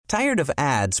Tired of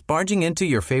ads barging into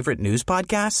your favorite news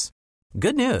podcasts?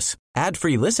 Good news.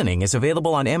 Ad-free listening is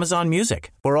available on Amazon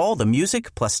Music for all the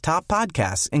music plus top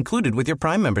podcasts included with your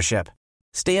Prime membership.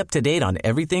 Stay up to date on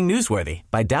everything newsworthy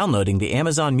by downloading the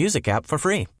Amazon Music app for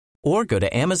free or go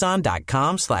to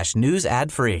amazon.com/news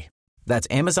ad free. That's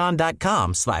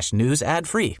amazon.com/news ad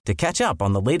free to catch up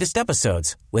on the latest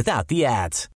episodes without the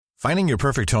ads. Finding your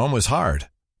perfect home was hard,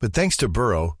 but thanks to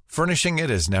Burrow, furnishing it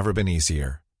has never been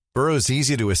easier. Burrow's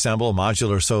easy-to-assemble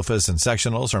modular sofas and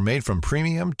sectionals are made from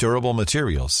premium, durable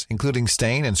materials, including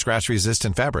stain and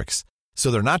scratch-resistant fabrics.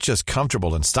 So they're not just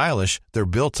comfortable and stylish, they're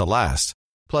built to last.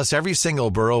 Plus, every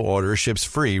single Burrow order ships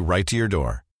free right to your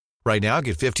door. Right now,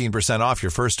 get 15% off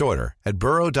your first order at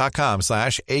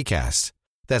burrow.com/ACAST.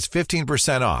 That's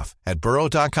 15% off at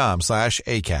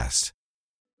burrow.com/ACAST.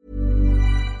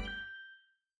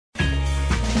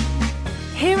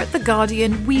 Here at The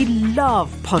Guardian, we love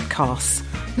podcasts.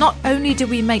 Not only do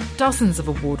we make dozens of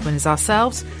award winners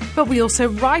ourselves, but we also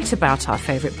write about our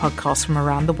favourite podcasts from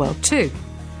around the world too.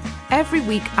 Every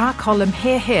week, our column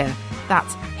Here,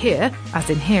 that's here as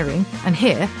in hearing and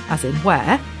here as in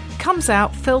where, comes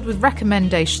out filled with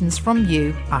recommendations from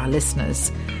you, our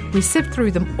listeners. We sift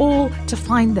through them all to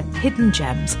find the hidden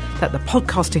gems that the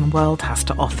podcasting world has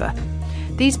to offer.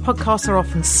 These podcasts are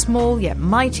often small yet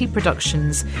mighty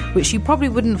productions, which you probably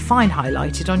wouldn't find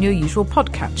highlighted on your usual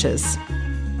podcatchers.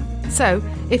 So,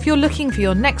 if you're looking for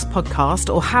your next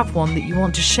podcast or have one that you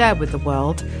want to share with the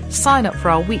world, sign up for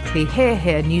our weekly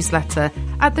Here newsletter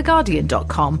at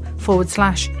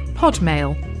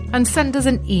theguardian.com/podmail and send us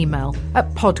an email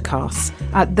at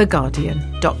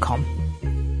podcasts@theguardian.com.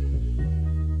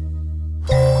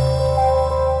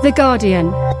 The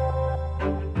Guardian.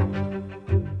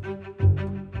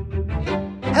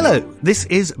 Hello, this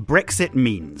is Brexit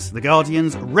Means, The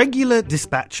Guardian's regular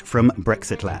dispatch from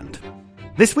Brexitland.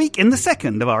 This week, in the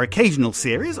second of our occasional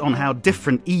series on how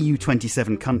different EU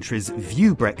 27 countries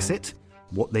view Brexit,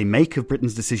 what they make of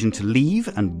Britain's decision to leave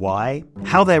and why,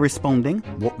 how they're responding,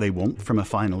 what they want from a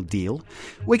final deal,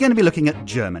 we're going to be looking at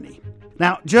Germany.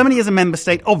 Now, Germany is a member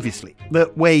state, obviously,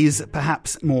 that weighs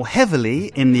perhaps more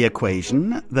heavily in the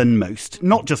equation than most,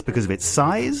 not just because of its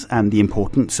size and the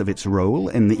importance of its role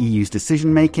in the EU's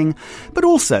decision-making, but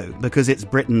also because it's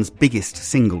Britain's biggest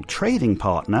single trading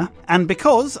partner, and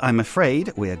because, I'm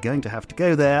afraid, we are going to have to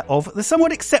go there, of the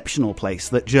somewhat exceptional place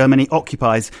that Germany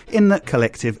occupies in the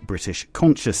collective British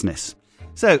consciousness.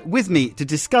 So, with me to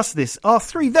discuss this are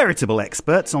three veritable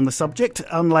experts on the subject,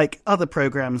 unlike other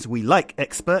programmes we like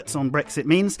experts on Brexit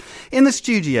Means. In the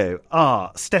studio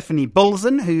are Stephanie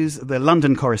Bolzen, who's the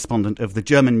London correspondent of the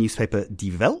German newspaper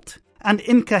Die Welt, and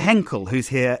Imke Henkel, who's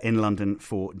here in London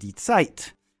for Die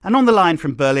Zeit. And on the line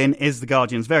from Berlin is The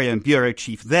Guardian's very own bureau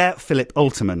chief there, Philip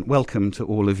Alterman. Welcome to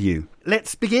all of you.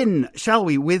 Let's begin, shall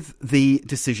we, with the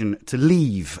decision to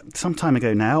leave. Some time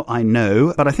ago now, I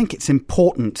know, but I think it's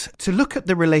important to look at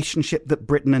the relationship that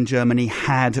Britain and Germany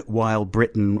had while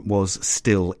Britain was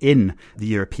still in the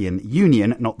European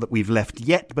Union. Not that we've left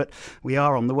yet, but we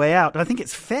are on the way out. I think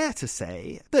it's fair to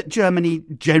say that Germany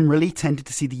generally tended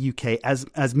to see the UK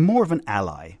as more of an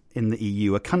ally in the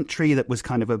EU, a country that was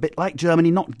kind of a bit like Germany,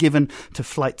 not given to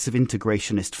flights of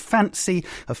integrationist fancy,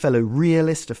 a fellow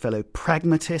realist, a fellow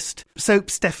pragmatist. So,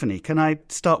 Stephanie, can I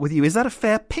start with you? Is that a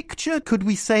fair picture? Could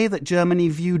we say that Germany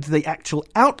viewed the actual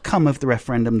outcome of the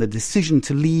referendum, the decision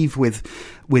to leave, with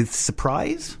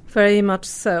surprise? Very much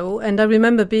so. And I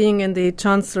remember being in the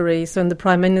Chancellery, so in the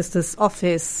Prime Minister's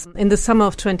office, in the summer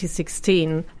of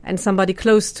 2016, and somebody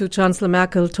close to Chancellor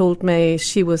Merkel told me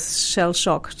she was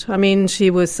shell-shocked. I mean, she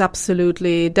was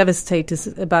absolutely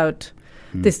devastated about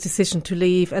this decision to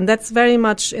leave. And that's very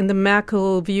much in the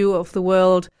Merkel view of the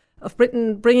world, of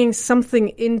Britain bringing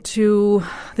something into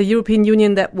the European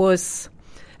Union that was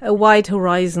a wide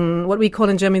horizon, what we call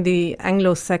in Germany the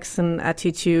Anglo-Saxon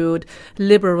attitude,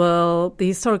 liberal, the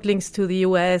historic links to the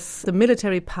US, the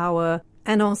military power,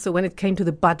 and also when it came to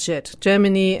the budget.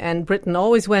 Germany and Britain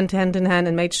always went hand in hand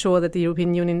and made sure that the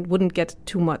European Union wouldn't get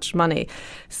too much money.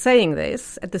 Saying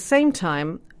this, at the same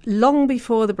time, long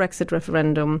before the Brexit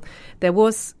referendum, there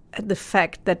was the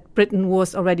fact that Britain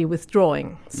was already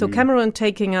withdrawing. So Cameron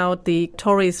taking out the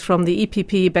Tories from the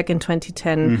EPP back in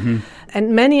 2010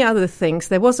 and many other things.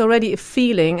 There was already a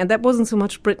feeling, and that wasn't so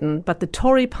much Britain, but the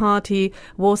Tory party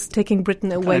was taking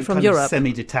Britain away from Europe.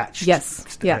 Semi-detached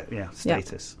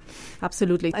status.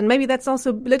 Absolutely. And maybe that's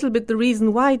also a little bit the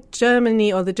reason why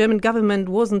Germany or the German government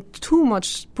wasn't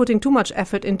putting too much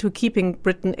effort into keeping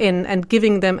Britain in and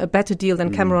giving them a better deal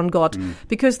than Cameron got,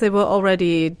 because they were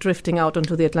already drifting out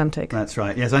onto the Atlantic Atlantic. That's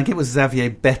right. Yes, I think it was Xavier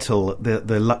Bettel,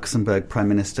 the Luxembourg Prime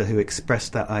Minister, who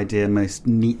expressed that idea most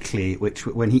neatly, which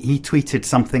when he tweeted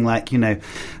something like,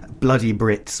 bloody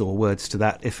Brits, or words to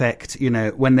that effect.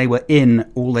 When they were in,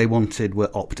 all they wanted were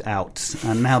opt-outs,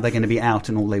 and now they're going to be out,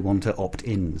 and all they want are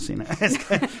opt-ins.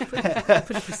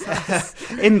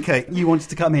 Inke, you wanted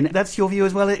to come in. That's your view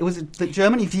as well. It was that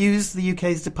Germany views the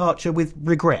UK's departure with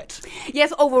regret.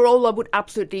 Yes, overall, I would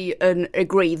absolutely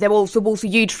agree. There was a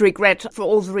huge regret for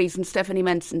all the reasons Stephanie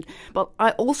mentioned. But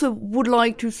I also would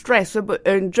like to stress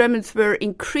that Germans were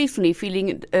increasingly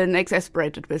feeling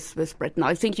exasperated with Britain.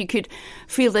 I think you could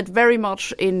feel that very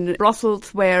much in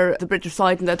Brussels, where the British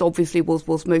side, and that obviously was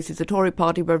mostly the Tory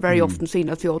party, were very often seen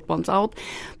as the odd ones out.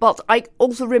 But I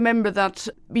also remember that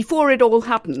before it all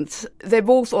happened, there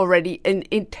was already an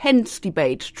intense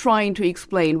debate trying to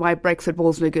explain why Brexit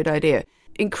wasn't a good idea.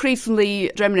 Increasingly,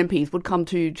 German MPs would come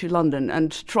to London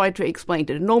and try to explain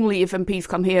it. Normally, if MPs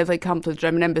come here, they come to the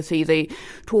German embassy, they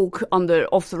talk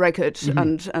off the record,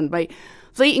 and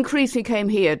they increasingly came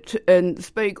here and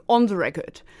spoke on the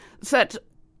record, said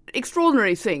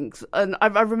extraordinary things. And I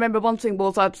remember one thing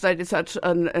was that they said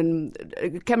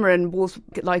Cameron was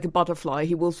like a butterfly.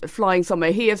 He was flying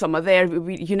somewhere here, somewhere there.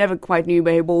 You never quite knew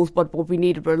where he was, but what we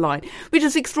needed were a line. Which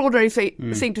is extraordinary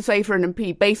thing to say for an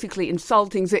MP, basically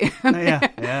insulting the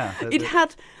It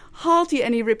had hardly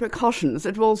any repercussions.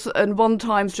 It was, and one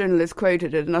Times journalist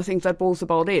quoted it, and I think that was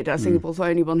about it. I think it was the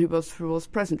only one who was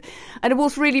present. And it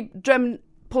was really German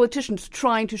politicians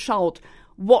trying to shout,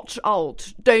 watch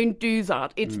out, don't do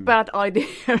that, it's a bad idea,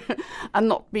 and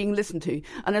not being listened to.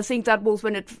 And I think that was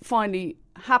when it finally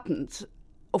happened.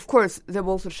 Of course, there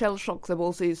was a shell shock, there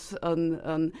was this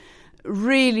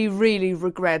really, really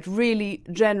regret, really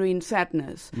genuine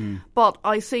sadness. But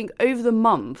I think over the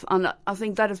month, and I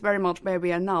think that is very much where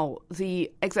we are now,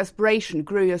 the exasperation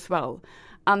grew as well.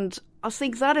 And I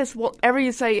think that is whatever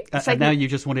you say. And now you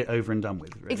just want it over and done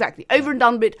with. Really. Exactly. Over and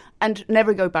done with, and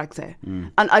never go back there.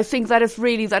 And I think that is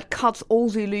really, that cuts all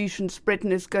the illusions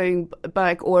Britain is going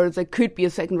back, or there could be a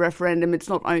second referendum. It's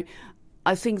not.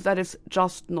 I think that is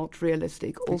just not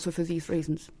realistic, also for these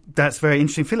reasons. That's very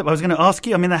interesting. Philip, I was going to ask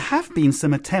you, there have been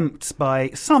some attempts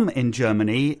by some in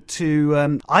Germany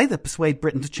to either persuade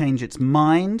Britain to change its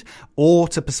mind or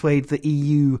to persuade the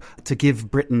EU to give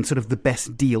Britain sort of the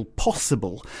best deal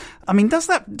possible. Does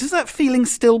that feeling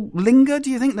still linger?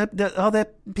 Do you think that are there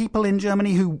people in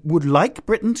Germany who would like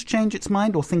Britain to change its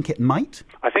mind or think it might?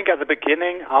 I think at the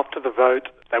beginning, after the vote,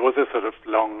 there was a sort of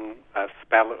long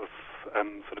spell of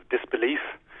sort of disbelief,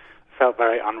 felt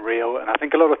very unreal, and I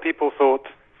think a lot of people thought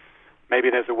maybe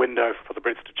there's a window for the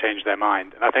Brits to change their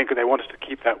mind, and I think they wanted to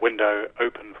keep that window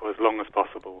open for as long as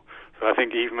possible. So I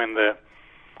think even in the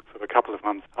sort of a couple of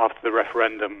months after the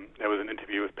referendum, there was an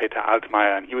interview with Peter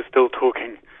Altmaier, and he was still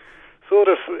talking sort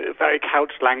of very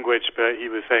couch language, but he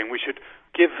was saying we should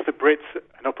give the Brits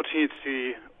an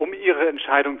opportunity, ihre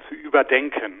Entscheidung zu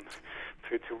überdenken.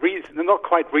 To not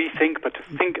quite rethink, but to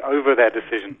think over their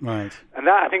decision. Right. And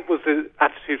that, I think, was the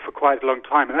attitude for quite a long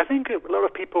time. And I think a lot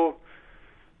of people,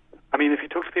 if you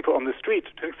talk to people on the street,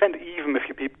 to an extent, even if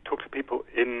you talk to people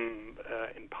in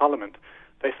Parliament,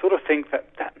 they sort of think that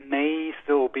may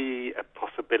still be a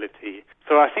possibility.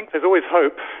 So I think there's always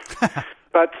hope.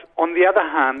 But on the other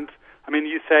hand,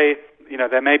 you say,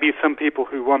 there may be some people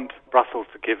who want Brussels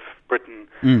to give Britain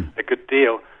a good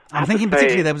deal. I'm thinking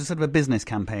particularly there was a sort of a business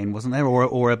campaign, wasn't there,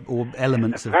 or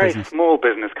elements of business? A very small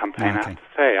business campaign, I have to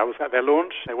say. I was at their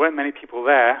launch. There weren't many people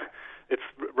there. It's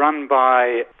run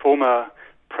by former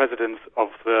presidents of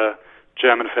the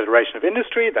German Federation of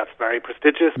Industry. That's very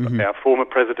prestigious, but they are former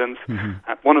presidents.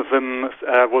 One of them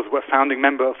was a founding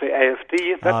member of the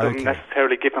AfD. That doesn't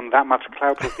necessarily give them that much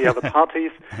clout with the other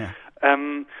parties.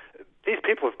 These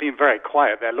people have been very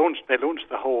quiet. They launched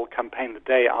the whole campaign the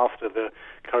day after the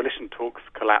coalition talks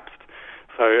collapsed.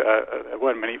 So there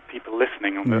weren't many people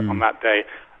listening on that day.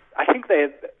 I think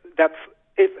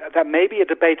that may be a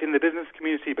debate in the business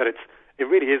community, but it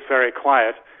really is very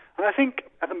quiet. And I think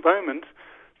at the moment,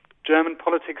 German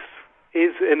politics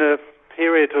is in a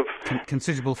period of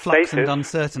considerable flux and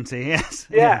uncertainty. Yes.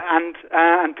 Yeah,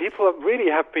 and people really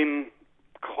have been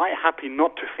quite happy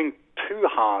not to think too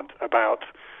hard about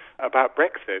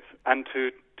Brexit and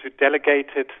to delegate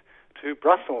it to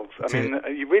Brussels.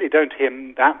 You really don't hear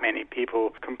that many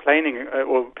people complaining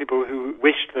or people who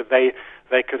wished that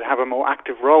they could have a more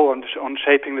active role on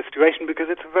shaping the situation, because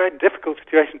it's a very difficult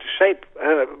situation to shape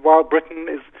while Britain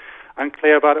is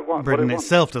unclear about what it wants. Britain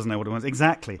itself doesn't know what it wants.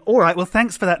 Exactly. All right, well,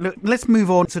 thanks for that. Look, let's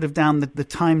move on sort of down the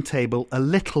timetable a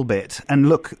little bit and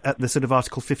look at the sort of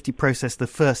Article 50 process, the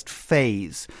first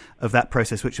phase of that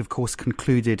process, which, of course,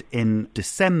 concluded in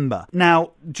December.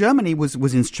 Now, Germany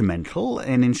was instrumental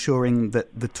in ensuring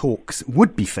that the talks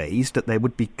would be phased, that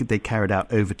they carried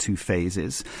out over 2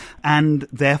 phases, and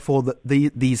therefore that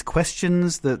these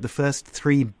questions, the first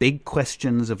 3 big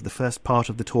questions of the first part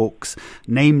of the talks,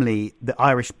 namely the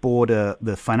Irish border,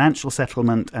 the financial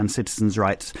settlement and citizens'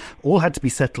 rights, all had to be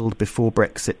settled before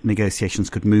Brexit negotiations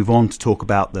could move on to talk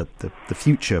about the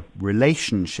future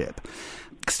relationship.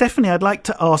 Stephanie, I'd like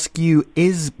to ask you,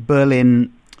 is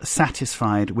Berlin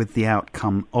satisfied with the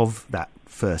outcome of that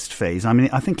first phase? I mean,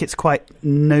 I think it's quite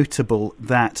notable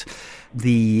that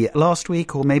the last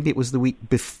week, or maybe it was the week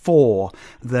before,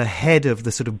 the head of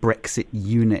the sort of Brexit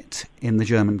unit in the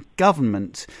German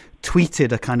government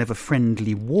tweeted a kind of a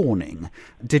friendly warning,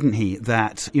 didn't he,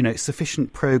 that,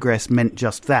 sufficient progress meant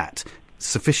just that,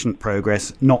 sufficient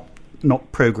progress, not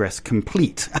progress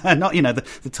complete.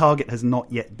 The target has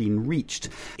not yet been reached.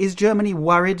 Is Germany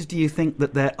worried, do you think,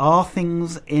 that there are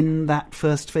things in that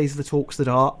first phase of the talks that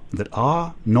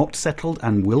are not settled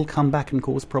and will come back and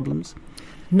cause problems?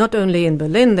 Not only in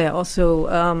Berlin, they're also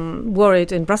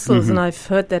worried in Brussels, Mm-hmm. and I've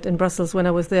heard that in Brussels when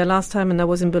I was there last time, and I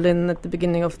was in Berlin at the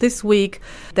beginning of this week.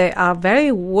 They are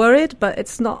very worried, but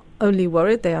it's not only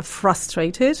worried, they are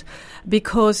frustrated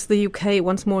because the UK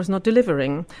once more is not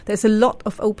delivering. There's a lot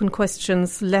of open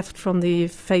questions left from the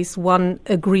Phase 1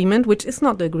 agreement, which is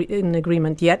not an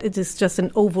agreement yet. It is just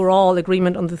an overall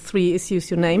agreement on the 3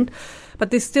 issues you named. But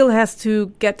this still has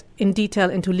to get in detail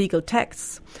into legal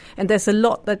texts. And there's a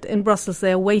lot that in Brussels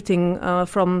they are waiting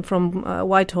from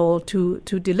Whitehall to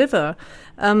deliver.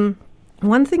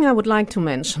 One thing I would like to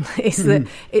mention is that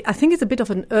I think it's a bit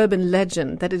of an urban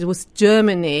legend that it was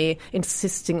Germany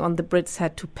insisting on the Brits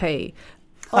had to pay.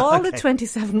 All the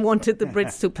 27 wanted the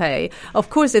Brits to pay. Of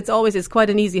course, it's quite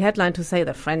an easy headline to say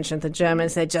the French and the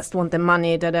Germans, they just want the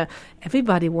money.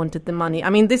 Everybody wanted the money.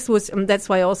 I mean, that's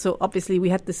why also, obviously, we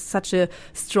had such a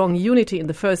strong unity in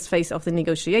the first phase of the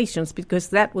negotiations, because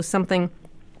that was something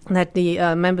that the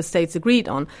member states agreed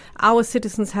on. Our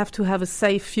citizens have to have a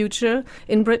safe future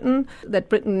in Britain, that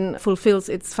Britain fulfills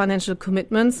its financial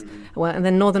commitments. Well, and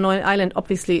then Northern Ireland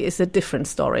obviously is a different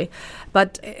story.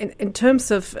 But in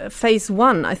terms of Phase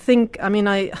 1,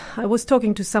 I was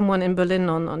talking to someone in Berlin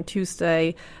on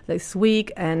Tuesday this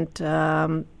week, and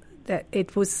that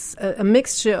it was a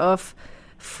mixture of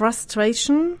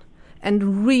frustration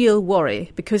and real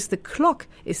worry, because the clock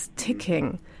is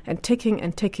ticking and ticking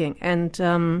and ticking,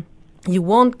 and you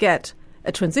won't get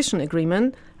a transition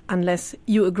agreement unless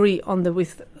you agree on the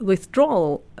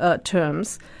withdrawal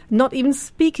terms, not even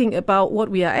speaking about what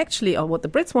we are actually, or what the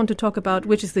Brits want to talk about,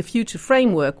 which is the future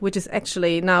framework, which is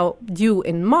actually now due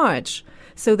in March.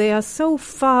 So they are so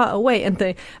far away, and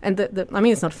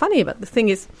it's not funny, but the thing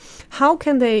is, how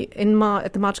can they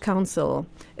at the March Council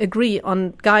agree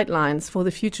on guidelines for the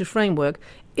future framework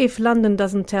if London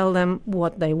doesn't tell them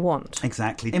what they want?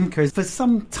 Exactly. Imka, for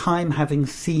some time, having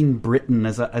seen Britain,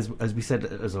 as we said,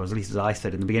 or at least as I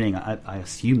said in the beginning, I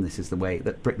assume this is the way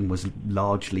that Britain was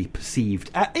largely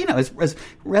perceived, as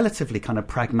relatively kind of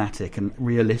pragmatic and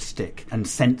realistic and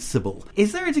sensible.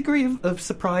 Is there a degree of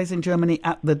surprise in Germany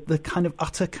at the kind of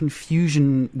utter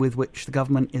confusion with which the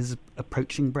government is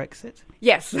approaching Brexit?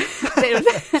 Yes,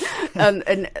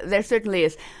 and there certainly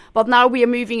is. But now we are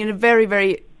moving in a very,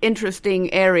 very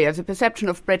interesting area, the perception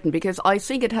of Britain, because I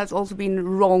think it has also been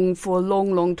wrong for a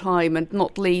long, long time, and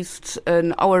not least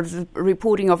our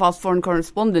reporting of us foreign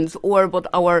correspondents, or what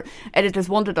our editors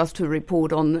wanted us to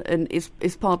report on, and is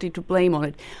partly to blame on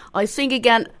it. I think,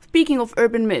 again, speaking of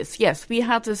urban myths, yes, we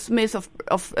had this myth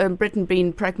of Britain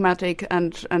being pragmatic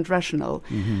and rational.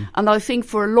 Mm-hmm. And I think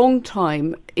for a long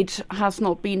time it has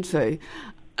not been so.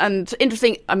 And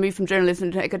interesting, I moved from journalism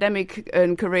into academic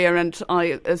career, and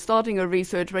I starting a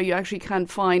research where you actually can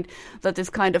find that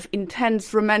this kind of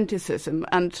intense romanticism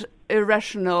and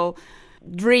irrational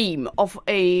dream of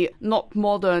a not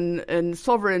modern and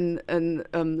sovereign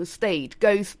state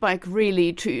goes back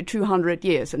really to 200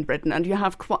 years in Britain, and you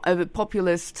have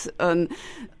populist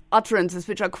utterances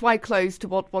which are quite close to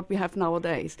what we have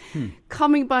nowadays.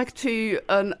 Coming back to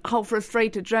how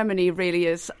frustrated Germany really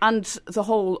is, and the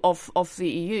whole of the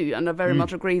EU, and I very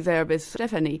much agree there with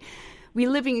Stephanie, we're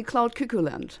living in cloud cuckoo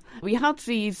land. We had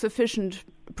the sufficient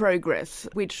progress,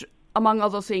 which among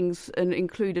other things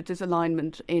included this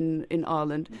alignment in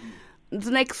Ireland. the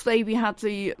next day we had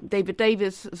the David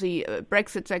Davis, the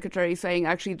Brexit secretary, saying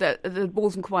actually that it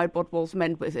wasn't quite what was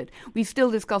meant with it. We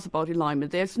still discuss about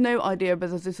alignment. There's no idea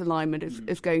whether this alignment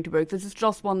is going to work. This is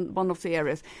just one of the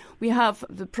areas. We have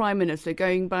the Prime Minister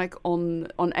going back on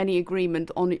any agreement,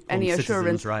 on any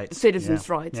assurance. Citizens'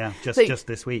 rights. Yeah, just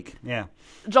this week. Yeah.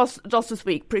 Just this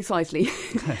week, precisely.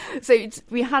 So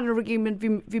we had an agreement,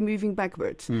 we're moving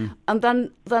backwards. And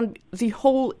then the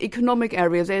whole economic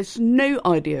area, there's no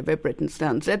idea where Britain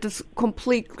stands. That is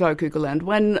complete Cuckoo-land.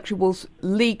 When she was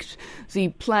leaked, the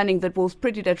planning that was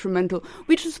pretty detrimental,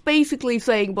 which is basically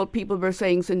saying what people were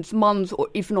saying since months or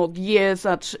if not years,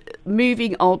 that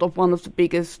moving out of one of the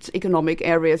biggest economic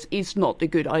areas is not a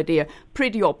good idea.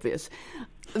 Pretty obvious.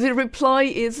 The reply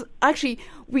is, actually,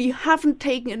 we haven't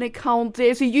taken into account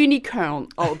there's a unicorn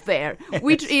out there,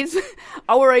 which is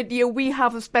our idea. We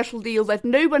have a special deal that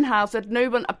no one has, that no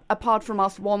one apart from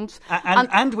us wants.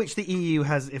 And which the EU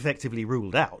has effectively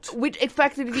ruled out. Which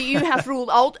effectively the EU has ruled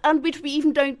out, and which we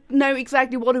even don't know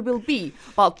exactly what it will be.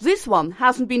 But this one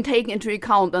hasn't been taken into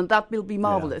account, and that will be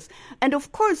marvellous. Yeah. And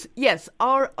of course, yes,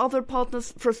 are other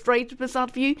partners frustrated with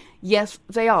that view? Yes,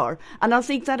 they are. And I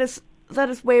think that is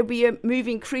where we are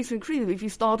moving increasingly. If you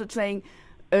started saying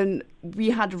we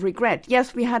had a regret.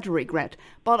 Yes, we had a regret.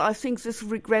 But I think this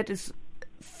regret is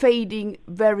fading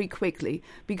very quickly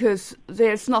because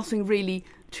there's nothing really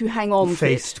to hang on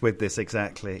faced with this,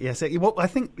 exactly. Yes, what I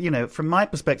think, from my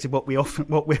perspective, what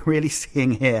we're really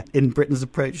seeing here in Britain's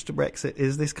approach to Brexit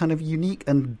is this kind of unique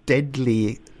and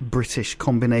deadly British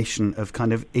combination of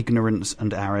kind of ignorance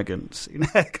and arrogance.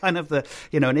 Kind of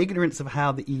an ignorance of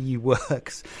how the EU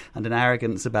works and an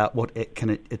arrogance about what it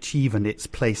can achieve and its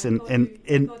place in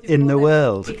the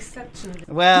world. Exceptionally.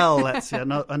 Well, that's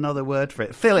another word for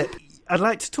it. Philip, I'd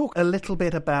like to talk a little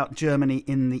bit about Germany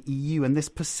in the EU and this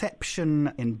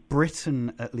perception in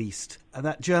Britain, at least,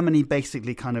 that Germany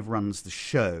basically kind of runs the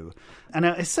show. And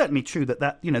it's certainly true that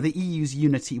the EU's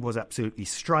unity was absolutely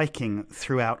striking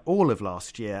throughout all of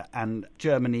last year, and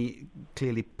Germany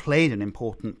clearly played an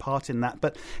important part in that.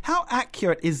 But how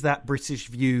accurate is that British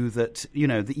view that,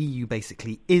 the EU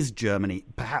basically is Germany,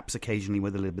 perhaps occasionally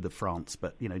with a little bit of France,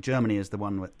 but, Germany is the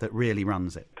one that really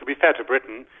runs it? To be fair to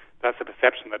Britain, that's a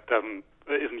perception that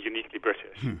isn't uniquely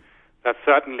British. That's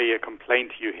certainly a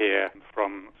complaint you hear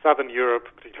from southern Europe,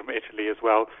 particularly from Italy as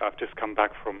well. I've just come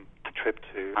back from a trip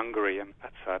to Hungary, and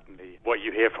that's certainly what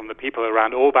you hear from the people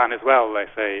around Orban as well. They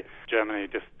say Germany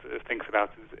just thinks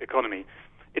about its economy.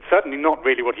 It's certainly not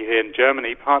really what you hear in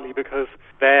Germany, partly because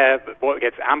there what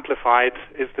gets amplified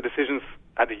is the decisions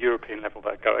at the European level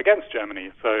that go against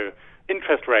Germany. So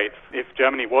interest rates, if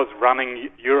Germany was running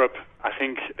Europe, I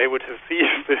think they would have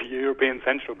seized the European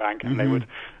Central Bank and they would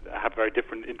have very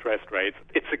different interest rates.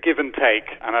 It's a give and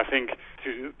take, and I think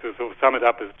to sort of sum it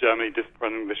up as Germany just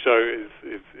running the show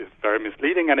is very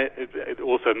misleading, and it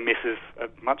also misses a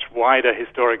much wider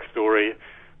historic story,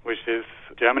 which is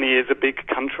Germany is a big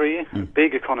country, a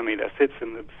big economy that sits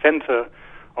in the center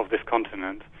of this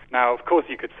continent. Now, of course,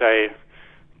 you could say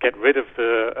get rid of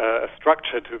the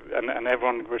structure and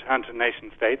everyone return to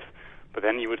nation states, but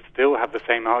then you would still have the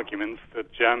same arguments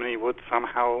that Germany would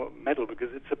somehow meddle because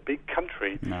it's a big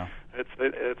country. No.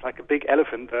 It's like a big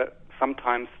elephant that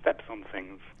sometimes steps on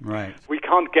things. Right. We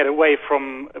can't get away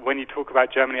from, when you talk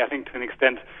about Germany, I think to an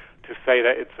extent, to say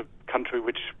that it's a country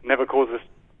which never causes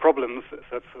problems. It's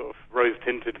that sort of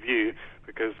rose-tinted view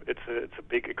because it's a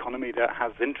big economy that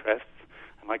has interests.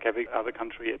 And like every other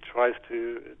country, it tries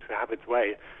to have its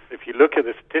way. If you look at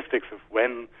the statistics of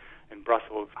when in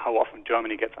Brussels, how often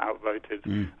Germany gets outvoted,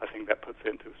 I think that puts it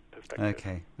into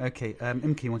perspective. Okay.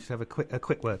 Imke, you want to have a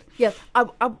quick word? Yes,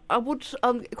 I would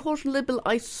caution a little.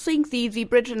 I think the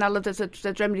British analysis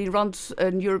that Germany runs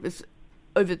in Europe is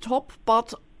over the top,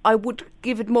 but I would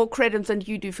give it more credit than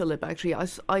you do, Philip, actually.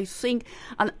 I think,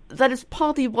 and that is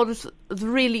partly what is the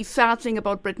really sad thing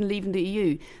about Britain leaving the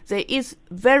EU. There is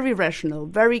very rational,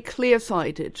 very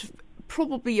clear-sighted,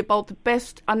 probably about the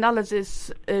best analysis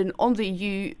on the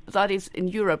EU that is in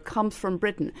Europe comes from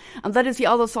Britain. And that is the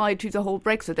other side to the whole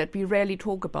Brexit that we rarely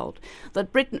talk about.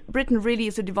 That Britain really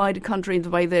is a divided country in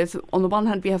the way there's, on the one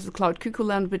hand, we have the cloud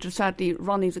Cuckoo-land, which is sadly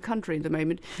running the country in the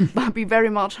moment, but we very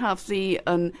much have the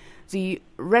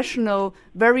rational,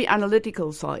 very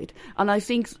analytical side. And I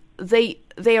think they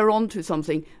are onto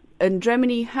something. And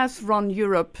Germany has run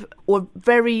Europe, or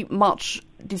very much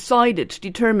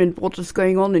determined what is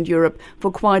going on in Europe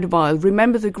for quite a while.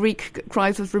 Remember the Greek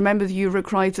crisis, remember the Euro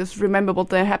crisis, remember what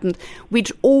there happened,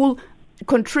 which all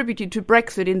contributed to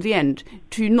Brexit in the end,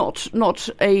 to not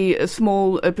a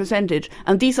small percentage.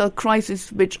 And these are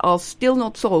crises which are still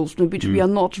not solved and which we are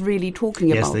not really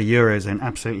talking about. Yes, the Eurozone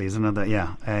absolutely is another,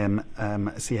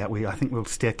 I think we'll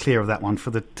steer clear of that one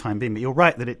for the time being. But you're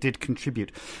right that it did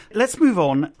contribute. Let's move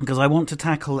on, because I want to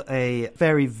tackle a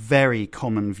very, very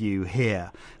common view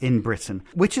here in Britain,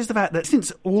 which is the fact that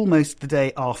since almost the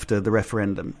day after the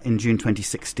referendum in June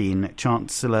 2016,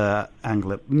 Chancellor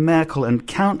Angela Merkel and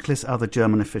countless other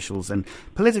German officials and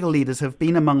political leaders have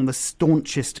been among the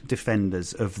staunchest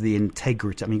defenders of the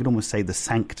integrity, you could almost say the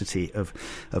sanctity of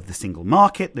the single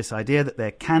market, this idea that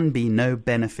there can be no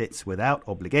benefits without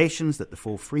obligations, that the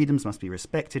four freedoms must be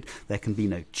respected, there can be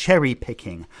no cherry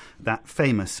picking, that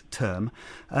famous term.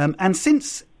 And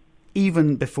since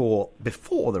even before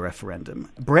the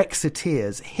referendum,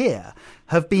 Brexiteers here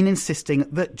have been insisting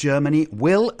that Germany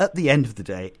will, at the end of the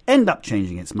day, end up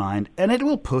changing its mind, and it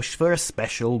will push for a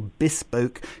special,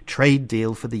 bespoke trade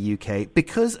deal for the UK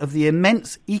because of the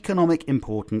immense economic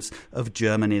importance of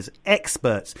Germany's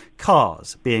exports,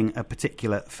 cars being a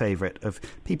particular favourite of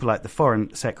people like the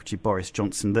Foreign Secretary Boris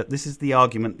Johnson, that this is the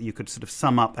argument that you could sort of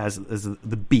sum up as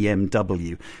the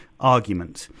BMW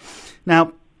argument.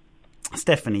 Now,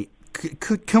 Stephanie,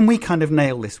 can we kind of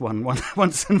nail this one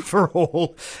once and for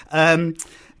all? Can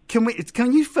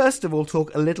you first of all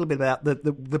talk a little bit about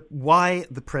the why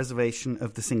the preservation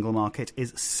of the single market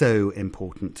is so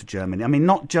important to Germany?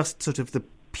 Not just sort of the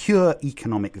pure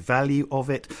economic value of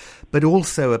it, but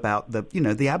also about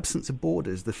the absence of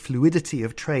borders, the fluidity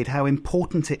of trade, how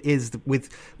important it is with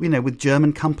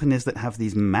German companies that have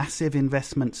these massive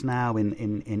investments now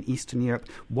in Eastern Europe.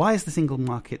 Why is the single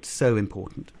market so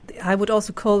important? I would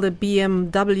also call the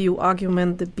BMW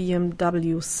argument the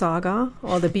BMW saga,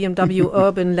 or the BMW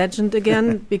urban legend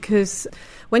again, because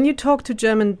when you talk to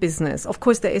German business, of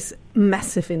course there is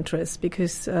massive interest,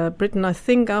 because Britain, I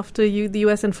think, after the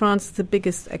US and France, is the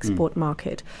biggest export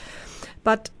market.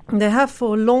 But they have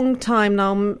for a long time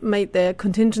now made their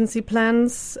contingency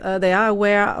plans. They are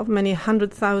aware of many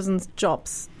 100,000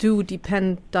 jobs do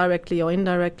depend directly or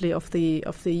indirectly of the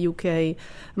UK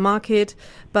market.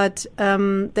 But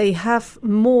they have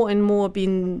more and more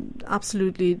been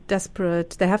absolutely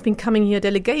desperate. They have been coming here.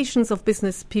 Delegations of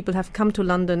business people have come to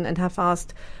London and have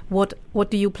asked, what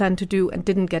do you plan to do? And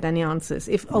didn't get any answers.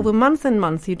 If over months and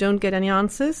months you don't get any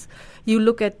answers, you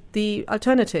look at the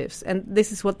alternatives. And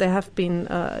this is what they have been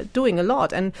doing a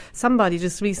lot. And somebody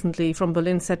just recently from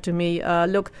Berlin said to me,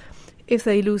 look, if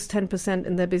they lose 10%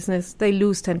 in their business, they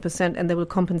lose 10% and they will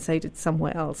compensate it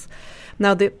somewhere else.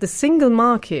 Now, the single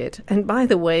market, and by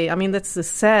the way, that's the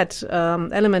sad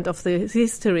element of the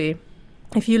history.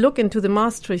 If you look into the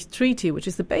Maastricht Treaty, which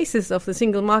is the basis of the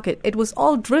single market, it was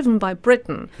all driven by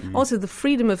Britain. Also, the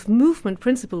freedom of movement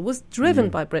principle was driven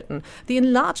by Britain. The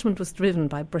enlargement was driven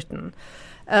by Britain.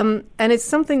 And it's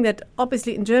something that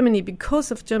obviously in Germany,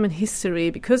 because of German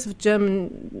history, because of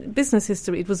German business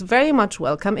history, it was very much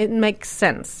welcome. It makes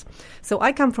sense. So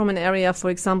I come from an area, for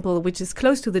example, which is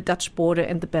close to the Dutch border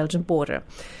and the Belgian border.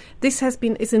 This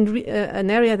is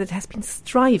an area that has been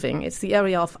striving. It's the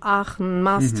area of Aachen,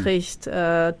 Maastricht,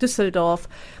 Düsseldorf.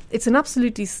 It's an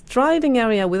absolutely striving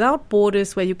area without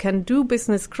borders, where you can do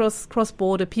business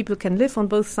cross-border. People can live on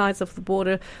both sides of the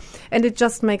border, and it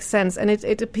just makes sense. And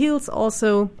it appeals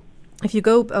also, if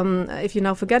you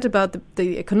now forget about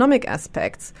the economic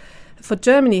aspects, for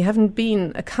Germany, having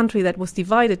been a country that was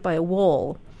divided by a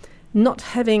wall, not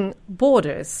having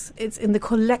borders, it's in the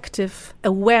collective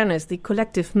awareness, the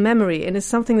collective memory, and it's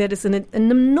something that is an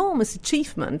enormous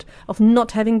achievement of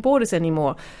not having borders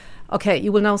anymore. Okay,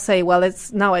 you will now say, well,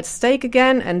 it's now at stake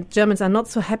again, and Germans are not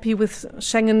so happy with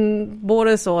Schengen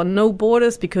borders or no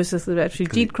borders because of the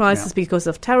refugee crisis, because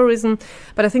of terrorism.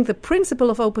 But I think the principle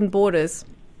of open borders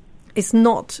is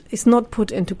not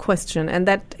put into question, and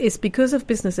that is because of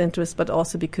business interests, but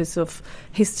also because of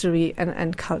history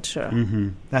and culture.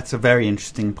 That's a very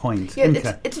interesting point.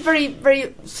 Yeah, it's a very,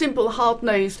 very simple,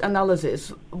 hard-nosed analysis.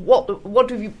 What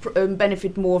do you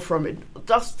benefit more from it?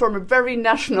 Just from a very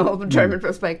national German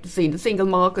perspective, seen the single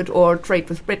market or trade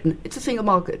with Britain, it's a single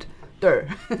market. So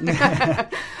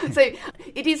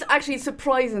it is actually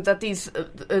surprising that these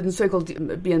so-called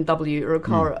BMW or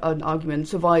car argument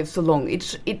survives so long.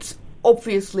 It's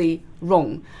obviously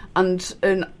wrong, and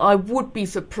I would be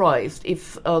surprised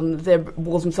if there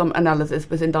wasn't some analysis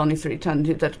within Downing Street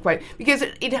because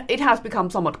it has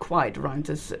become somewhat quiet around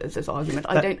this argument.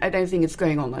 I don't think it's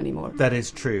going on anymore. That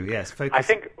is true. Yes, I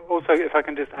think also, if I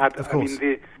can just add, of course.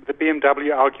 the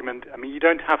BMW argument. You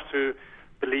don't have to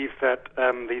believe that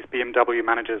these BMW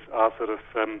managers are sort of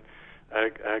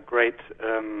great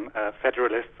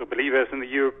federalists or believers in the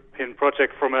European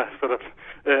project from a sort of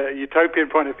utopian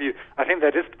point of view. I think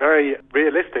they're just very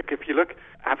realistic. If you look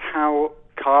at how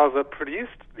cars are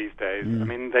produced these days, I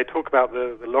mean, they talk about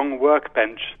the long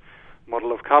workbench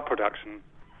model of car production.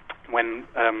 When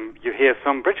you hear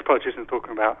some British politicians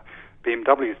talking about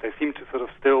BMWs, they seem to sort of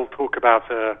still talk about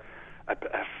a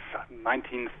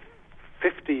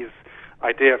 1950s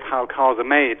idea of how cars are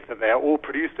made, that they are all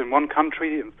produced in one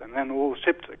country and then all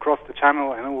shipped across the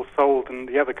channel and all sold in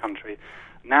the other country.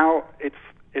 Now it's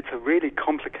a really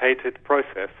complicated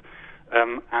process,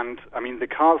 and I mean the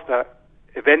cars that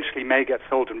eventually may get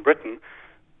sold in Britain,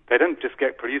 they don't just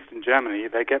get produced in Germany,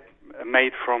 they get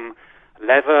made from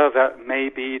leather that may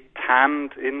be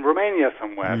tanned in Romania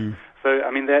somewhere. So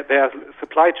I mean there are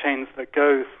supply chains that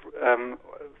go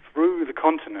through the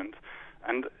continent.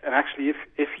 And actually,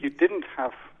 if you didn't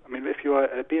have, I mean, if you're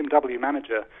a BMW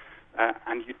manager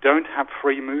and you don't have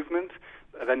free movement,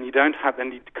 then you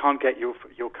can't get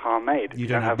your car made. You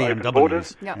don't have open BMWs.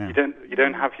 borders. Yeah. You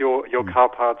don't have your car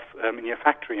parts in your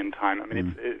factory in time. I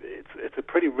mean, it's a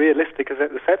pretty realistic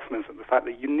assessment of the fact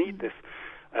that you need this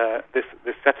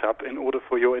setup in order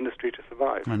for your industry to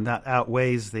survive. And that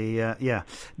outweighs the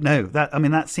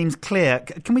that seems clear.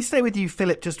 Can we stay with you,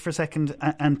 Philip, just for a second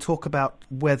and talk about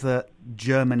whether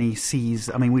Germany sees,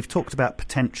 I mean, we've talked about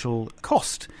potential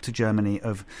cost to Germany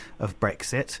of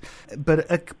Brexit, but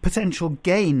a potential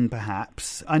gain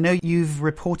perhaps. I know you've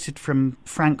reported from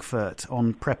Frankfurt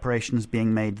on preparations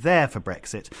being made there for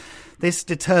Brexit. This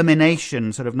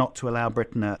determination sort of not to allow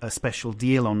Britain a special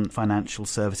deal on financial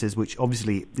services, which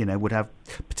obviously, would have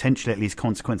potentially at least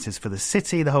consequences for the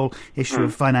city, the whole issue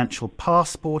of financial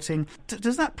passporting.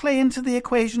 Does that play into the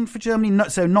equation for Germany?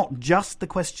 So not just the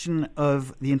question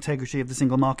of the integrity of the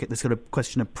single market, the sort of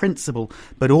question of principle,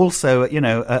 but also,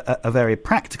 a very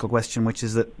practical question, which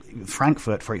is that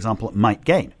Frankfurt, for example, might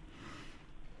gain.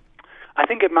 I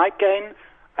think it might gain.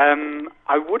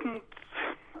 I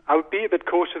would be a bit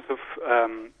cautious of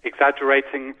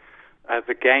exaggerating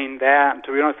the gain there. And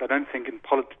to be honest, I don't think in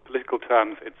political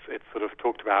terms it's sort of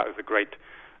talked about as a great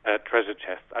treasure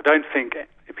chest. I don't think,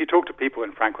 if you talk to people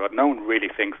in Frankfurt, no one really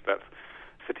thinks that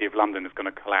the City of London is going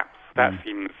to collapse. That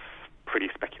seems pretty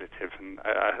speculative, and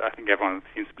I think everyone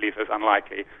seems to believe it's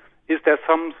unlikely. Is there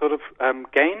some sort of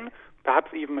gain,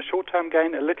 perhaps even a short-term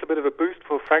gain, a little bit of a boost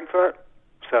for Frankfurt?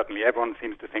 Certainly, everyone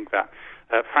seems to think that.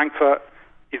 Frankfurt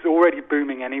is already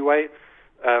booming anyway.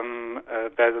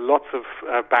 There's lots of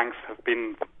banks have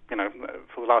been,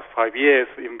 for the last 5 years,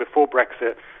 even before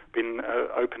Brexit, been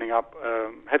opening up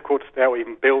headquarters there, or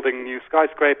even building new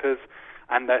skyscrapers.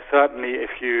 And there's certainly,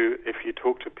 if you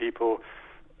talk to people,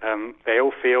 they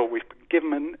all feel we've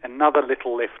given another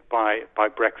little lift by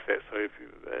Brexit. So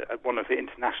at one of the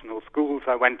international schools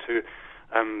I went to,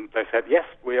 they said, yes,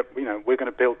 we're going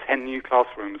to build 10 new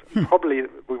classrooms. Probably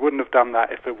we wouldn't have done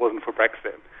that if it wasn't for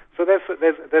Brexit. So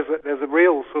there's a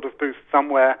real sort of boost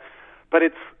somewhere, but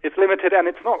it's limited, and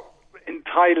it's not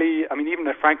entirely. I mean, even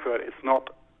at Frankfurt, it's not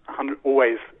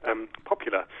always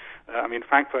popular. I mean,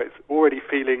 Frankfurt is already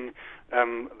feeling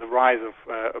the rise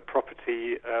of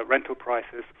property rental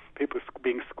prices. People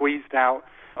being squeezed out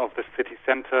of the city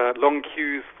centre, long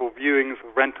queues for viewings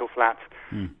of rental flats.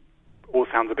 All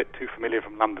sounds a bit too familiar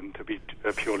from London to be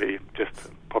purely just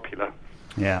popular.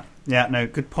 Yeah, no,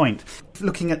 good point.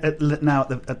 Looking at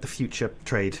the future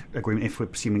trade agreement, if we're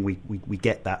assuming we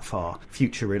get that far,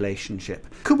 future relationship,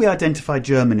 could we identify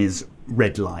Germany's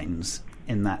red lines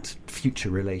in that future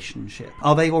relationship?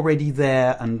 Are they already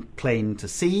there and plain to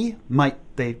see? Might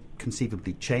they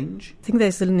conceivably change? I think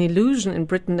there's an illusion in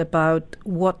Britain about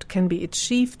what can be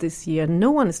achieved this year.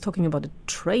 No one is talking about a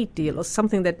trade deal or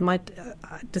something that might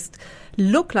just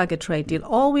look like a trade deal.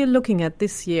 All we're looking at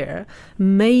this year,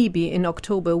 maybe in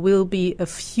October, will be a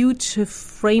future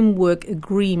framework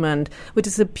agreement, which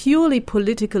is a purely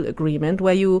political agreement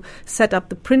where you set up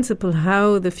the principle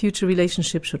how the future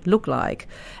relationship should look like.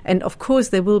 And of course,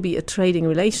 there will be a trading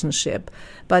relationship.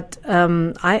 But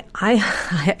I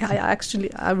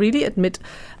really admit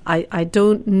I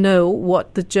don't know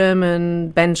what the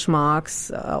German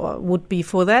benchmarks would be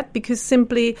for that, because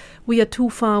simply we are too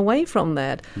far away from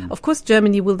that. Of course,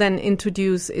 Germany will then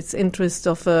introduce its interest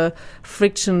of a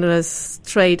frictionless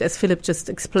trade, as Philip just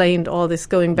explained, all this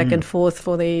going back and forth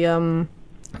for the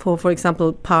for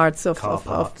example, parts of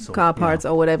car parts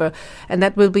or whatever, and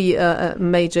that will be a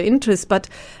major interest. But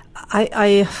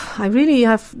I really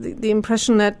have the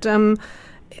impression that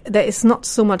there is not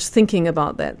so much thinking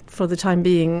about that for the time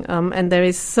being, and there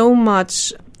is so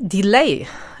much delay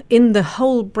in the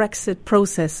whole Brexit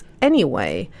process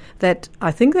anyway, that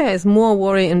I think there is more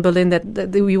worry in Berlin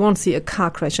that we won't see a car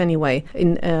crash anyway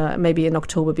in maybe in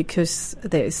October, because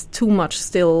there is too much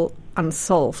still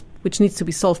unsolved, which needs to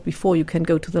be solved before you can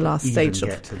go to the last stage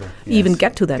get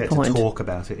to that point. To talk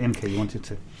about it. Imke, you wanted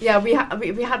to? Yeah, we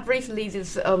had recently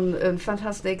this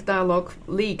fantastic dialogue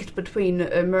leaked between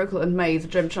Merkel and May, the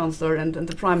German Chancellor, and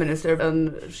the Prime Minister.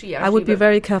 And I would be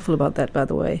very careful about that, by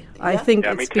the way. Yeah? I think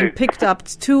it's been picked up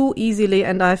too easily,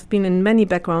 and I've been in many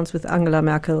backgrounds with Angela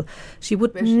Merkel. She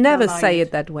would never say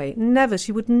it that way. Never.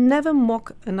 She would never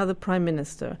mock another Prime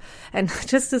Minister. And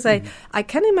just to say, I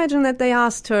can imagine that they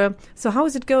asked her, so how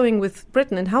is it going with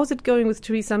Britain and how's it going with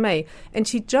Theresa May? And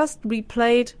she just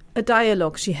replayed a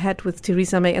dialogue she had with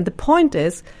Theresa May. And the point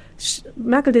is,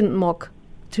 Merkel didn't mock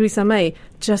Theresa May,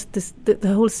 just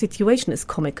the whole situation is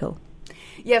comical.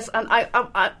 Yes, and I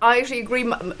actually agree,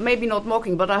 maybe not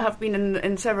mocking, but I have been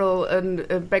in several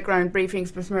background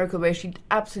briefings with Merkel where she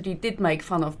absolutely did make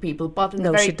fun of people, but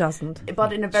she doesn't.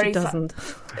 But in a very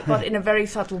but in a very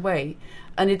subtle way.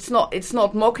 And it's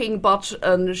not mocking, but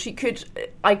she could.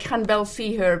 I can well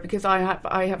see her, because I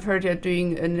have heard her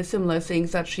doing similar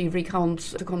things, that she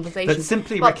recounts the conversation. But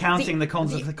simply recounting the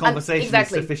conversation is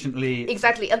sufficiently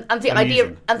and the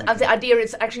idea and the idea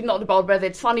is actually not about whether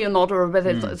it's funny or not, or whether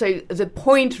it's, so the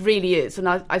point really is, and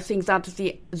I think that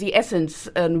the essence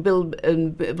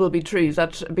will be true,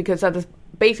 that because that is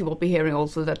basically what we're hearing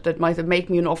also, that might make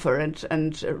me an offer,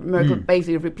 and Merkel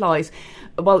basically replies,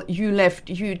 well, you left,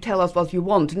 you tell us what you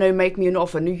want, no, make me an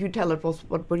offer, no, you tell us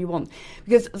what you want,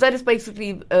 because that is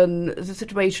basically the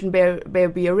situation where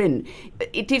we are in.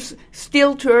 It is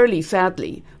still too early,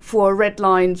 sadly, for red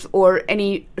lines or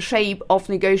any shape of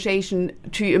negotiation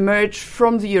to emerge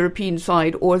from the European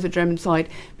side or the German side,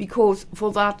 because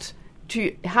for that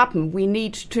to happen, we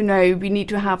need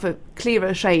to have a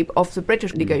clearer shape of the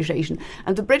British negotiation.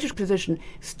 And the British position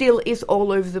still is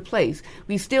all over the place.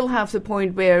 We still have the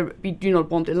point where we do not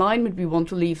want alignment, we want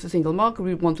to leave the single market,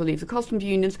 we want to leave the customs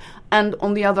unions, and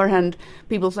on the other hand,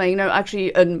 people saying, no,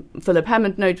 actually, and Philip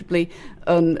Hammond notably,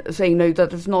 saying, no,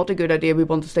 that is not a good idea, we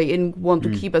want to stay in, want to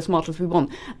keep as much as we want.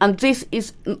 And this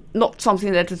is not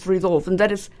something that is resolved, and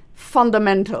that is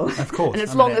fundamental. Of course. And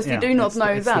as long as we do not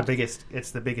know that.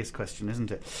 It's the biggest question, isn't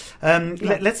it?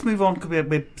 Let's move on.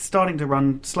 We're starting to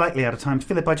run slightly out of time.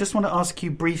 Philip, I just want to ask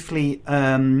you briefly,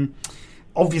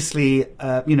 obviously,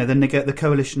 the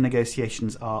coalition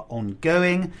negotiations are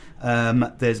ongoing.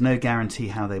 There's no guarantee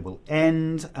how they will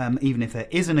end. Even if there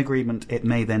is an agreement, it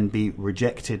may then be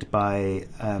rejected by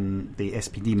the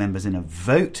SPD members in a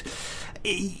vote.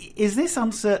 Is this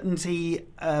uncertainty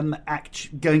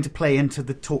going to play into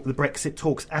the Brexit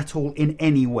talks at all in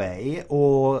any way,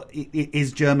 or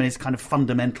is Germany's kind of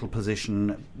fundamental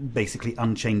position basically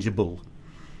unchangeable?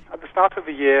 At the start of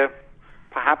the year,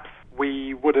 perhaps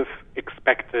we would have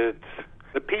expected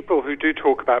the people who do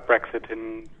talk about Brexit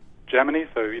in Germany,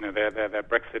 so their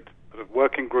Brexit sort of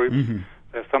working group. Mm-hmm.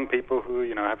 There's some people who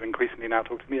have increasingly now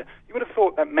talked to me. You would have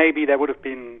thought that maybe there would have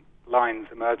been lines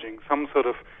emerging, some sort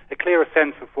of a clearer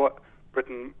sense of what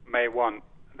Britain may want.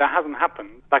 That hasn't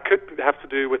happened. That could have to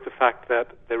do with the fact that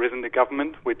there isn't a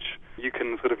government, which you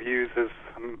can sort of use as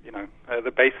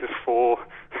the basis for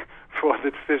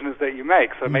the decisions that you make.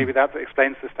 So maybe that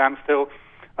explains the standstill.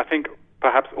 I think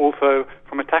perhaps also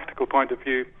from a tactical point of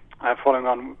view, following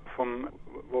on from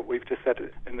what we've just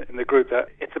said in the group, that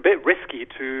it's a bit risky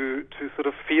to sort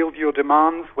of field your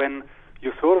demands when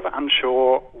you're sort of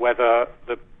unsure whether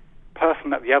the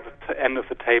person at the other end of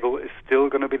the table is still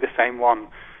going to be the same one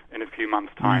in a few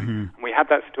months' time. Mm-hmm. And we had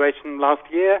that situation last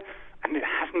year, and it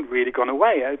hasn't really gone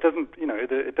away. It doesn't,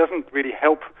 it doesn't really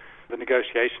help the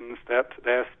negotiations that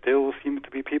there still seem to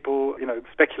be people,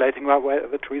 speculating about where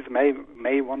Theresa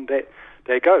may one day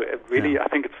go. It really, I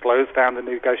think, it slows down the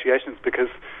negotiations because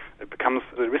it becomes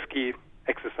a risky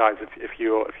exercise if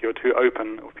you're too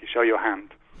open or if you show your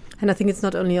hand. And I think it's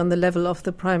not only on the level of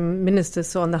the Prime Minister,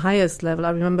 so on the highest level.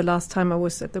 I remember last time I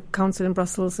was at the Council in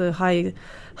Brussels, a high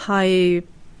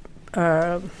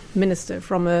minister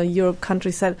from a Europe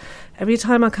country said, every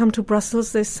time I come to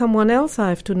Brussels, there's someone else I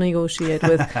have to negotiate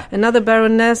with. Another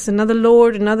baroness, another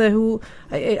lord, another who...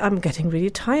 I'm getting really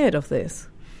tired of this.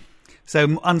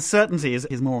 So uncertainty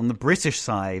is more on the British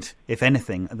side, if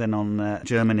anything, than on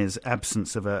Germany's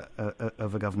absence of a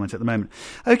government at the moment.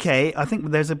 Okay, I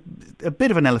think there's a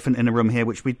bit of an elephant in the room here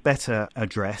which we'd better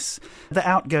address. The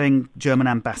outgoing German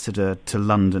ambassador to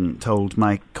London told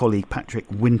my colleague Patrick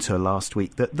Winter last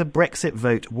week that the Brexit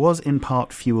vote was in part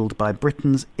fuelled by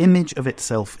Britain's image of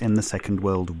itself in the Second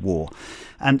World War.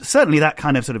 And certainly that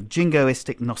kind of sort of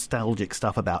jingoistic, nostalgic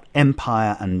stuff about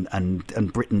empire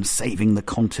and Britain saving the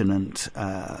continent,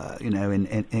 in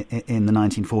the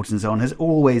 1940s and so on, has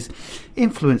always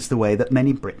influenced the way that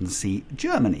many Britons see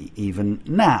Germany, even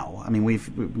now. I mean,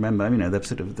 remember, the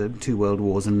sort of the 2 world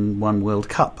wars and 1 World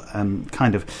Cup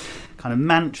kind of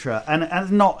mantra, and has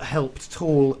not helped at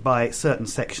all by certain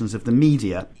sections of the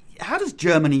media. How does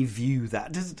Germany view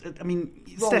that? Wrong.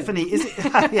 Stephanie, is it?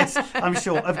 Yes, I'm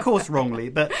sure, of course, wrongly.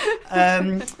 But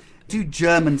do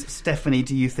Germans, Stephanie,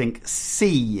 do you think,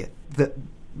 see that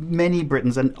many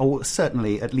Britons, or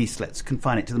certainly, at least, let's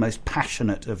confine it to the most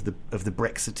passionate of the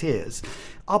Brexiteers,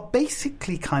 are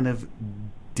basically kind of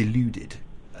deluded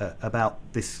about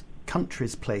this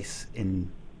country's place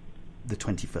in the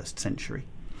 21st century?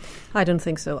 I don't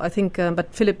think so. I think,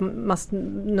 but Philip must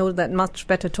know that much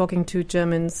better talking to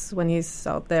Germans when he's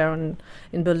out there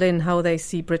in Berlin, how they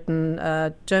see Britain.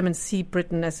 Germans see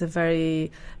Britain as a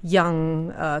very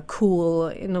young, cool,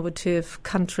 innovative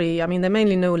country. I mean, they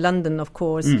mainly know London, of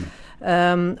course.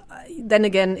 Then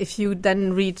again, if you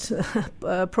then read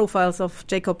profiles of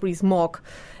Jacob Rees-Mogg,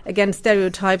 again,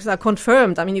 stereotypes are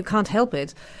confirmed. I mean, you can't help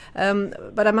it.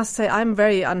 But I must say I'm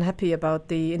very unhappy about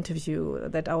the interview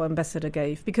that our ambassador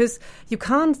gave, because you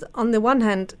can't, on the one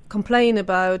hand, complain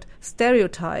about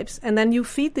stereotypes and then you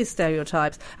feed these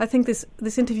stereotypes. I think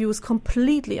this interview was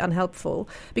completely unhelpful,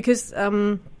 because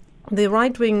the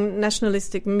right-wing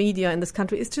nationalistic media in this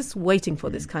country is just waiting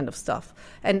for this kind of stuff.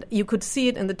 And you could see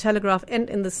it in the Telegraph and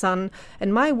in the Sun.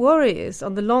 And my worry is,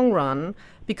 on the long run,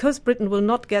 because Britain will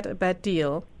not get a bad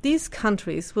deal, these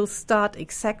countries will start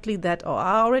exactly that, or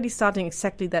are already starting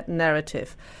exactly that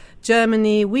narrative.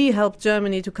 Germany, we helped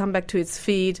Germany to come back to its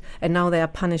feet, and now they are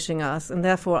punishing us. And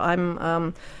therefore,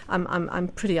 I'm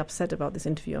pretty upset about this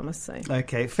interview, I must say.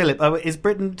 Okay, Philip,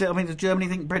 does Germany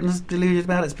think Britain's deluded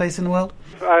about its place in the world?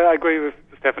 I agree with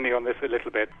Stephanie on this a little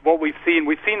bit. What we've seen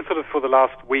sort of for the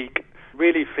last week,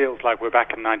 really feels like we're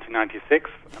back in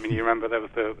 1996. I mean, you remember there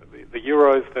was the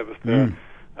Euros, there was the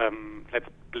Let's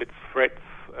Blitz Fritz,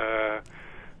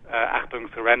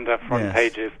 Achtung Surrender front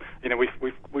pages.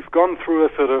 We've gone through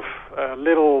a sort of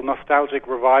little nostalgic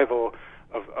revival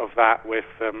of that, with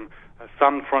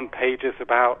some front pages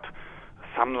about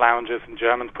some loungers and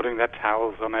Germans putting their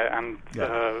towels on it, and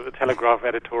the Telegraph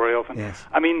editorials. And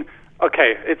I mean,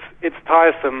 okay, it's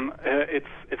tiresome, it's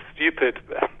stupid.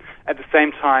 At the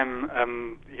same time,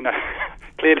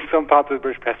 clearly some parts of the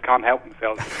British press can't help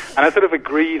themselves, and I sort of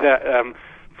agree that.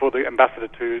 For the ambassador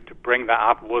to bring that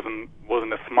up wasn't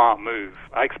a smart move.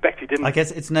 I expect he didn't. I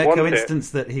guess it's no coincidence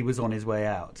that he was on his way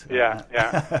out. Yeah.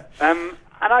 And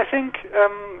I think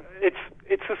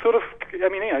it's a sort of. I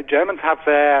mean, Germans have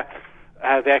their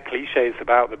cliches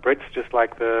about the Brits, just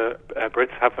like the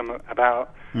Brits have them about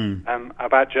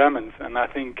Germans. And I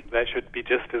think they should be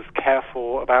just as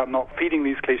careful about not feeding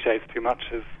these cliches too much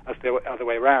as the other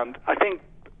way around. I think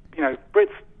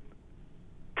Brits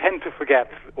tend to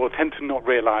forget, or tend to not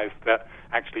realize, that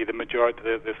actually the majority,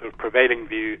 the sort of prevailing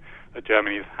view that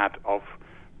Germany has had of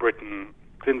Britain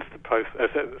since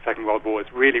the Second World War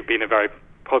has really been a very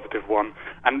positive one,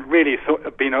 and really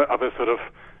been of a sort of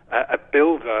a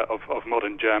builder of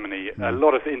modern Germany. A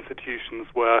lot of institutions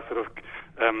were sort of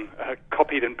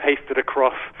copied and pasted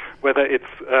across, whether it's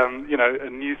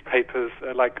newspapers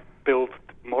like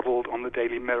modelled on the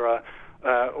Daily Mirror,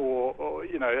 or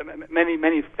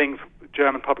many things.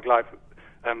 German public life,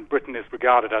 Britain is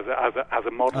regarded as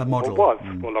a model, or was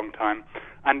for a long time.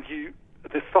 And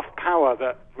the soft power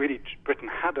that really Britain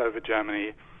had over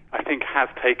Germany, I think, has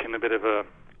taken a bit of a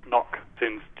knock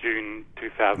since June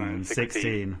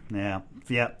 2016. Yeah.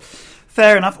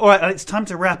 Fair enough. All right, it's time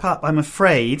to wrap up, I'm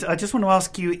afraid. I just want to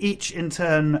ask you each in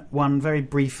turn one very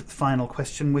brief final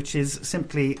question, which is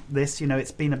simply this.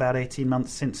 It's been about 18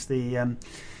 months since the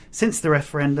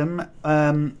referendum.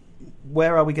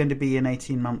 Where are we going to be in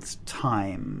 18 months'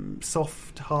 time?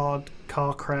 Soft, hard,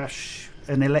 car crash,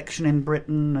 an election in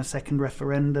Britain, a second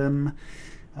referendum?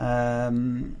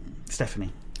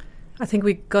 Stephanie? I think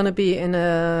we're going to be in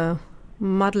a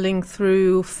muddling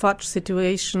through fudge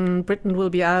situation. Britain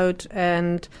will be out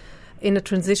and in a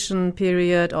transition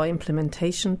period, or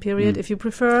implementation period, if you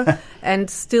prefer, and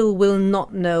still will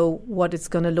not know what it's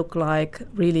going to look like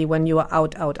really when you are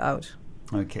out.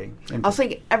 Okay. I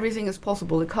think everything is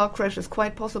possible. The car crash is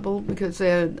quite possible because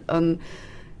there are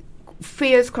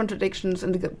fierce contradictions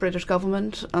in the British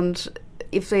government, and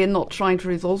if they are not trying to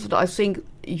resolve it, I think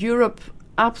Europe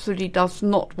absolutely does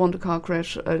not want a car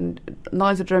crash, and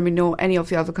neither Germany nor any of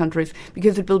the other countries,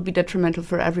 because it will be detrimental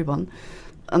for everyone.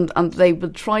 And they will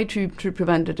try to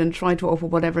prevent it and try to offer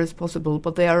whatever is possible.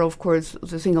 But they are, of course,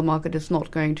 the single market is not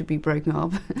going to be broken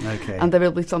up. Okay. And there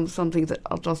will be some things that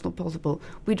are just not possible.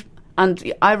 And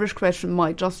the Irish question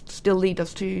might just still lead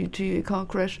us to a car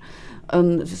crash.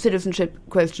 The citizenship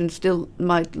question still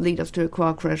might lead us to a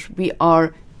car crash. We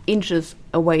are inches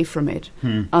away from it.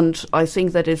 And I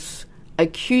think that is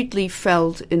acutely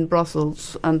felt in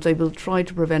Brussels, and they will try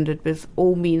to prevent it with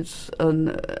all means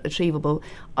achievable.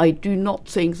 I do not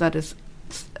think that is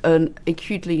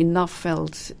acutely enough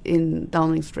felt in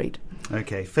Downing Street.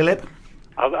 Okay, Philip?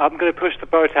 I'm going to push the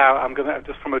boat out. I'm going to,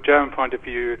 just from a German point of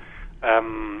view,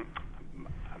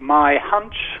 my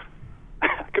hunch,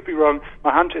 I could be wrong,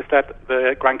 my hunch is that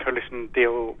the Grand Coalition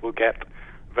deal will get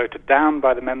voted down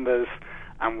by the members,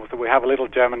 and so we have a little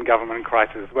German government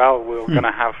crisis as well. We're going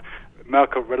to have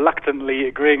Merkel reluctantly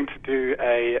agreeing to do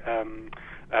a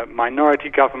minority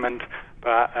government,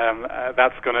 but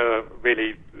that's going to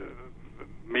really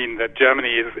mean that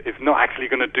Germany is not actually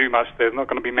going to do much. There's not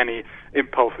going to be many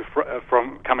impulses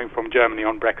coming from Germany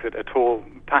on Brexit at all.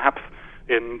 Perhaps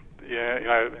in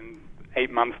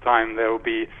 8 months' time we'll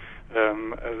be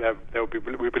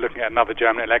looking at another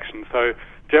German election. So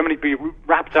Germany will be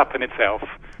wrapped up in itself,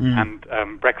 and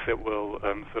Brexit will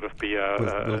sort of be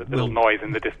a little noise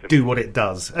in the distance. Do what it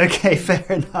does. Okay, fair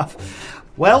enough.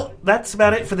 Well, that's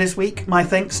about it for this week. My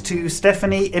thanks to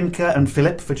Stephanie, Imke and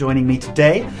Philip for joining me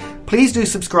today. Please do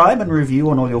subscribe and review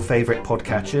on all your favourite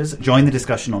podcatchers. Join the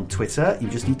discussion on Twitter. You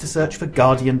just need to search for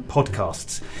Guardian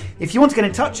Podcasts. If you want to get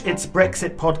in touch, it's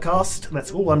Brexit Podcast.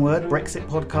 That's all one word, Brexit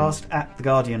Podcast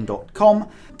 @theguardian.com.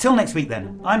 Till next week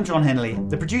then, I'm John Henley.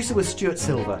 The producer was Stuart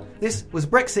Silver. This was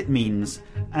Brexit Means,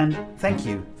 and thank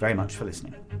you very much for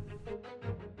listening.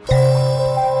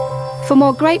 For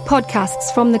more great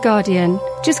podcasts from The Guardian,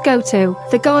 just go to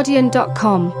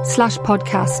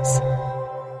theguardian.com/podcasts.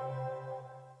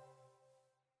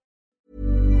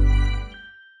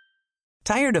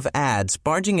 Tired of ads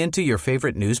barging into your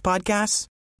favorite news podcasts?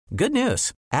 Good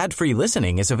news. Ad-free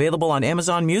listening is available on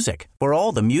Amazon Music for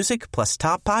all the music plus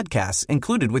top podcasts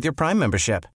included with your Prime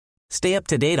membership. Stay up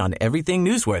to date on everything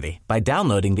newsworthy by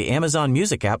downloading the Amazon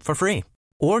Music app for free,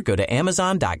 or go to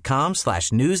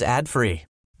amazon.com/news ad free.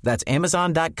 That's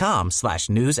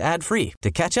amazon.com/news ad free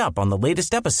to catch up on the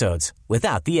latest episodes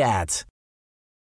without the ads.